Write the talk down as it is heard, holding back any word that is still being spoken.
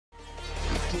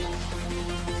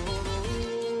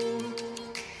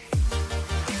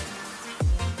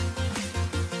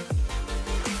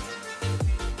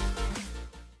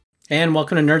And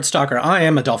welcome to Nerd Stalker. I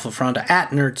am Adolfo Foronda at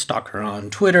Nerd Stalker on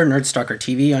Twitter, Nerd Stalker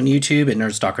TV on YouTube, and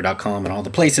nerdstalker.com and all the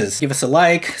places. Give us a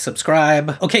like,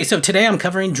 subscribe. Okay, so today I'm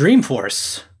covering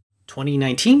Dreamforce.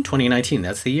 2019,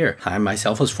 that's the year. I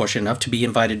myself was fortunate enough to be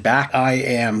invited back. I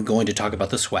am going to talk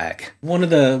about the swag. One of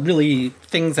the really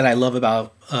things that I love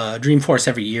about Dreamforce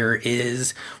every year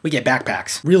is we get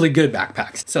backpacks, really good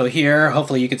backpacks. So here,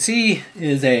 hopefully you can see,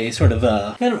 is a sort of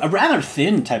a rather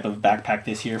thin type of backpack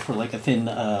this year for like a thin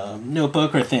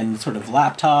notebook or thin sort of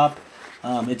laptop.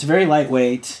 It's very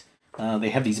lightweight. They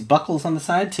have these buckles on the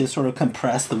side to sort of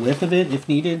compress the width of it if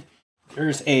needed.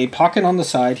 There's a pocket on the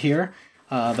side here.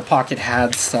 The pocket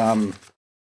had some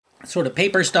sort of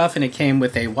paper stuff, and it came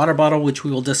with a water bottle, which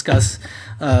we will discuss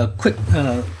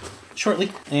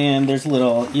shortly. And there's a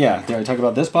little, did I talk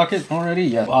about this pocket already?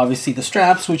 Yeah. Obviously the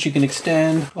straps, which you can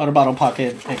extend, water bottle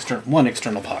pocket, one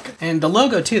external pocket. And the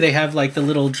logo too, they have like the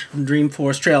little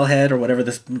Dreamforce trailhead or whatever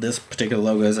this particular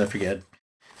logo is, I forget.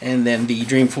 And then the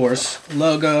Dreamforce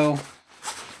logo.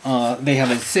 They have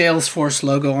a Salesforce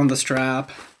logo on the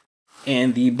strap.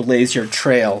 And the Blazer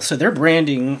Trail. So their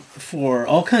branding for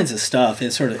all kinds of stuff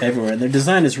is sort of everywhere. And their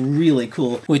design is really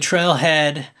cool. With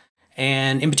Trailhead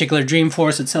and in particular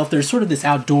Dreamforce itself, there's sort of this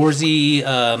outdoorsy,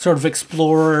 sort of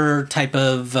explorer type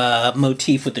of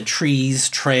motif with the trees,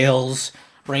 trails,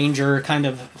 ranger kind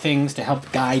of things to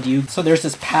help guide you. So there's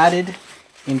this padded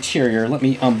interior. Let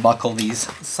me unbuckle these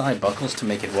side buckles to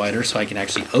make it wider so I can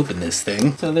actually open this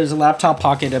thing. So there's a laptop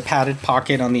pocket, a padded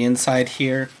pocket on the inside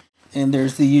here. And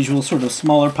there's the usual sort of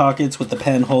smaller pockets with the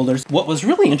pen holders. What was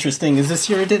really interesting is this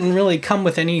year it didn't really come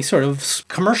with any sort of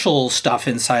commercial stuff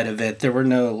inside of it. There were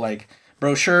no like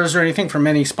brochures or anything from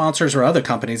any sponsors or other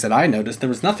companies that I noticed. There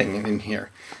was nothing in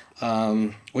here.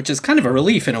 Which is kind of a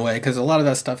relief in a way, because a lot of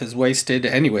that stuff is wasted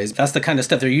anyways. That's the kind of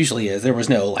stuff there usually is. There was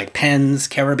no like pens,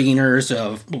 carabiners,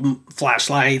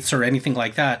 flashlights, or anything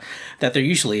like that there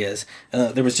usually is.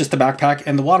 There was just the backpack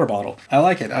and the water bottle. I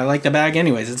like it. I like the bag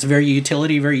anyways. It's very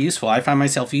utility, very useful. I find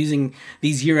myself using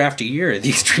these year after year,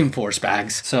 these Dreamforce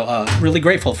bags. So really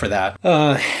grateful for that.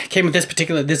 Came with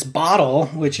this bottle,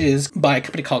 which is by a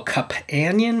company called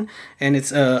Companion, and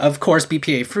it's of course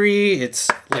BPA free. It's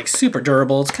like super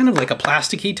durable. It's kind of like a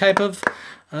plasticky type of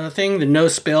thing, the no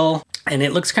spill, and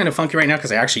it looks kind of funky right now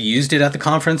because I actually used it at the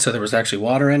conference, so there was actually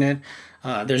water in it.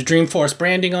 There's Dreamforce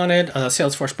branding on it,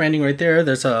 Salesforce branding right there.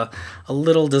 There's a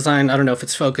little design, I don't know if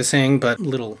it's focusing, but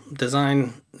little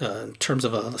design in terms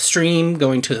of a stream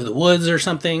going to the woods or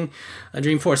something,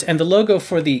 Dreamforce. And the logo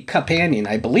for the Companion,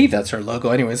 I believe that's our logo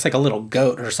anyway, it's like a little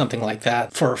goat or something like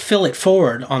that. For Fill It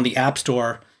Forward on the App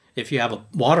Store, if you have a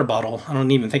water bottle, I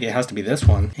don't even think it has to be this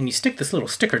one, and you stick this little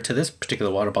sticker to this particular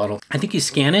water bottle. I think you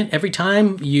scan it every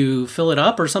time you fill it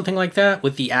up or something like that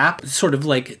with the app. It sort of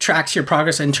like tracks your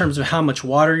progress in terms of how much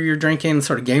water you're drinking,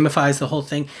 sort of gamifies the whole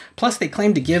thing. Plus they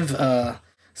claim to give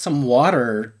some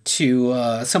water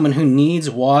to someone who needs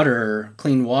water,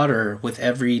 clean water, with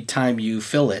every time you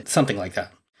fill it, something like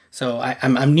that. So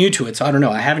I'm new to it, so I don't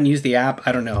know. I haven't used the app.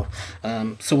 I don't know.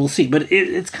 So we'll see. But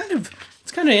it's kind of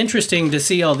interesting to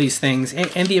see all these things.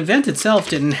 And the event itself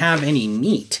didn't have any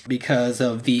meat because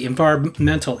of the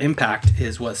environmental impact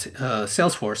is what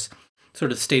Salesforce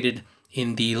sort of stated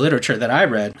in the literature that I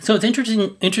read. So it's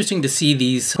interesting to see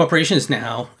these corporations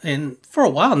now, and for a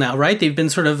while now, right? They've been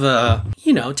sort of,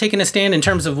 taking a stand in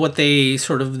terms of what they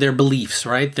sort of, their beliefs,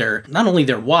 right? Their, not only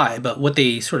their why, but what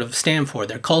they sort of stand for,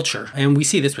 their culture. And we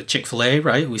see this with Chick-fil-A,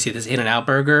 right? We see this In-N-Out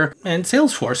Burger and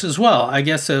Salesforce as well. I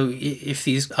guess so if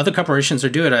these other corporations are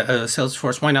doing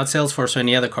Salesforce, why not Salesforce or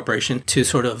any other corporation to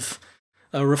sort of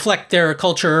reflect their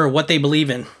culture or what they believe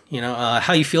in.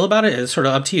 How you feel about it is sort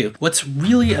of up to you. What's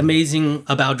really amazing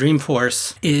about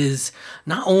Dreamforce is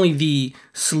not only the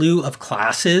slew of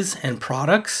classes and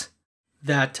products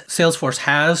that Salesforce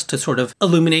has to sort of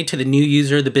illuminate to the new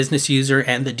user, the business user,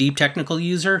 and the deep technical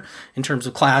user in terms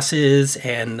of classes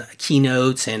and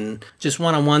keynotes and just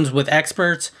one-on-ones with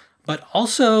experts, but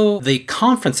also the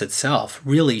conference itself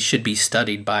really should be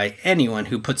studied by anyone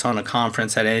who puts on a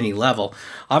conference at any level.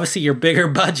 Obviously, your bigger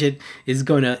budget is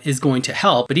going to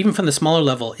help, but even from the smaller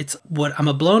level, it's what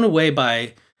I'm blown away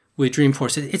by with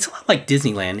Dreamforce. It's a lot like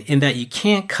Disneyland in that you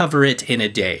can't cover it in a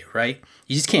day, right?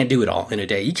 You just can't do it all in a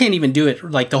day. You can't even do it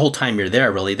like the whole time you're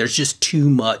there, really. There's just too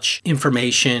much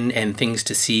information and things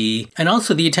to see. And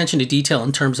also the attention to detail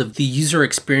in terms of the user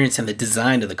experience and the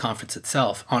design of the conference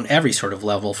itself on every sort of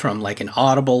level, from like an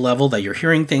audible level that you're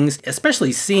hearing things,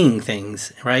 especially seeing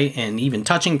things, right? And even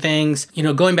touching things.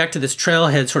 Going back to this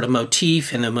trailhead sort of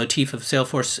motif and the motif of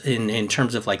Salesforce in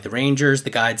terms of like the rangers, the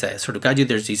guides that sort of guide you.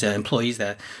 There's these employees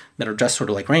that that are dressed sort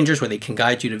of like rangers, where they can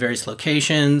guide you to various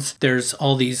locations. There's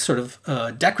all these sort of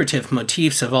decorative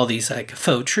motifs of all these like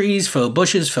faux trees, faux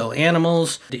bushes, faux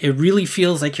animals. It really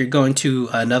feels like you're going to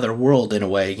another world in a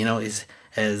way, you know,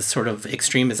 as sort of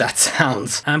extreme as that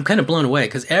sounds. I'm kind of blown away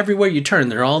because everywhere you turn,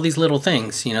 there are all these little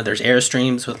things. You know, there's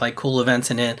airstreams with like cool events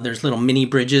in it. There's little mini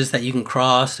bridges that you can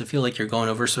cross to feel like you're going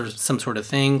over some sort of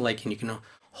thing. Like, and you can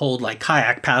hold like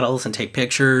kayak paddles and take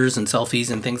pictures and selfies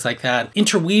and things like that.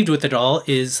 Interweaved with it all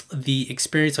is the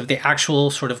experience of the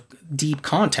actual sort of deep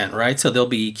content, right? So there'll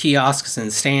be kiosks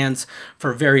and stands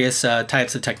for various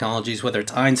types of technologies, whether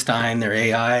it's Einstein, their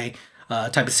AI,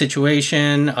 type of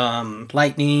situation,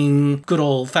 lightning, good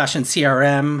old-fashioned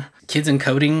CRM, kids in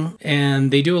coding,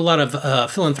 and they do a lot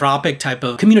of philanthropic type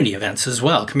of community events as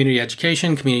well, community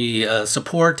education, community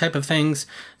support type of things.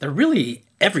 They're really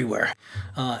everywhere,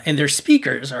 and their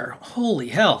speakers are, holy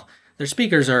hell, their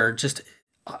speakers are just,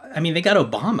 I mean, they got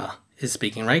Obama is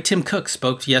speaking, right? Tim Cook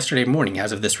spoke yesterday morning,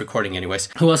 as of this recording anyways.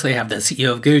 Who else they have? The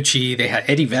CEO of Gucci. They had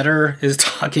Eddie Vedder is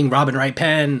talking, Robin Wright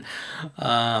Penn,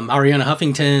 Ariana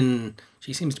Huffington.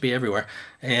 She seems to be everywhere.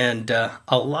 And a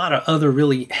lot of other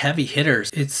really heavy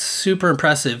hitters. It's super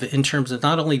impressive in terms of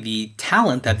not only the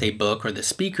talent that they book or the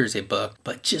speakers they book,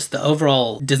 but just the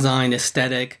overall design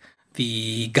aesthetic,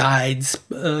 the guides,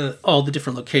 all the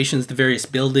different locations, the various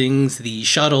buildings, the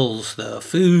shuttles, the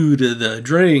food, the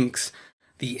drinks,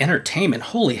 the entertainment.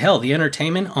 Holy hell, the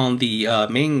entertainment on the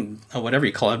main, whatever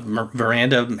you call it,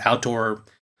 veranda, outdoor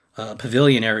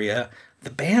pavilion area.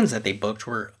 The bands that they booked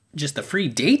were just the free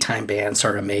daytime bands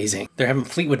are amazing. They're having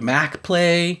Fleetwood Mac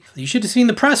play. You should have seen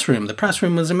the press room. The press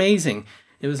room was amazing.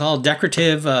 It was all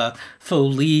decorative,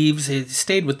 faux leaves. It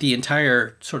stayed with the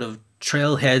entire sort of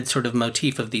trailhead sort of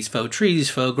motif of these faux trees,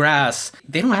 faux grass.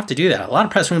 They don't have to do that. A lot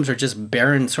of press rooms are just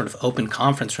barren sort of open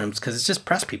conference rooms because it's just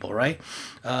press people, right?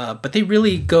 But they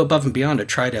really go above and beyond to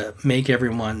try to make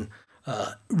everyone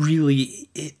really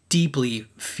deeply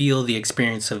feel the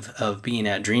experience of being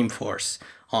at Dreamforce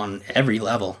on every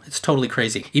level. It's totally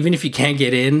crazy. Even if you can't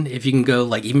get in, if you can go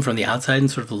like even from the outside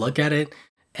and sort of look at it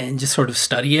and just sort of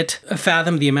study it,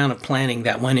 fathom the amount of planning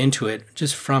that went into it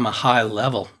just from a high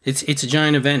level. It's a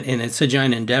giant event and it's a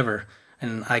giant endeavor.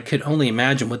 And I could only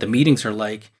imagine what the meetings are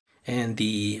like and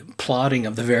the plotting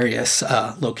of the various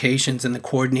locations and the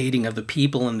coordinating of the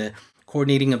people and the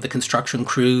coordinating of the construction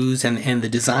crews and the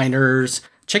designers.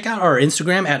 Check out our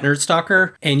Instagram at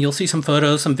NerdStalker, and you'll see some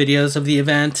photos, some videos of the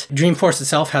event. Dreamforce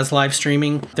itself has live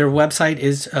streaming. Their website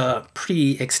is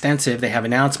pretty extensive. They have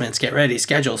announcements, get ready,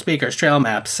 schedule, speakers, trail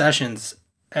maps, sessions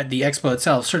at the expo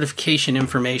itself, certification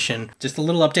information. Just a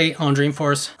little update on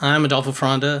Dreamforce. I'm Adolfo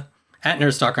Foronda at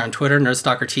NerdStalker on Twitter,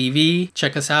 NerdStalker TV.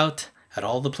 Check us out at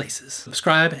all the places.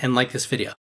 Subscribe and like this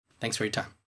video. Thanks for your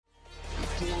time.